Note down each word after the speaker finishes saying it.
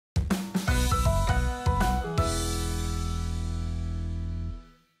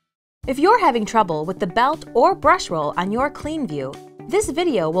If you're having trouble with the belt or brush roll on your CleanView, this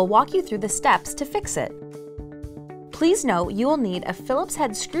video will walk you through the steps to fix it. Please note you will need a Phillips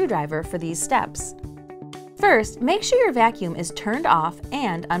head screwdriver for these steps. First, make sure your vacuum is turned off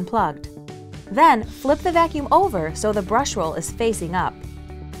and unplugged. Then, flip the vacuum over so the brush roll is facing up.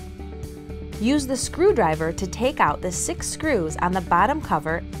 Use the screwdriver to take out the 6 screws on the bottom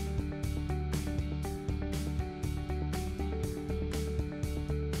cover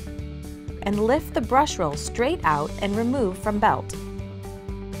and lift the brush roll straight out and remove from belt.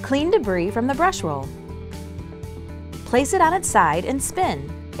 Clean debris from the brush roll. Place it on its side and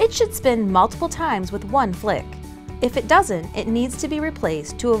spin. It should spin multiple times with one flick. If it doesn't, it needs to be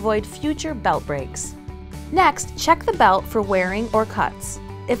replaced to avoid future belt breaks. Next, check the belt for wearing or cuts.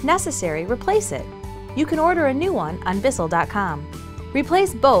 If necessary, replace it. You can order a new one on BISSELL.com.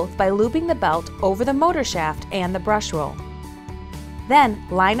 Replace both by looping the belt over the motor shaft and the brush roll. Then,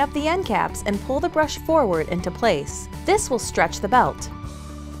 line up the end caps and pull the brush forward into place. This will stretch the belt.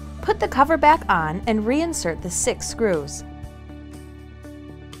 Put the cover back on and reinsert the 6 screws.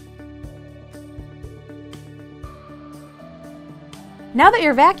 Now that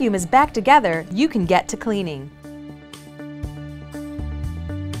your vacuum is back together, you can get to cleaning.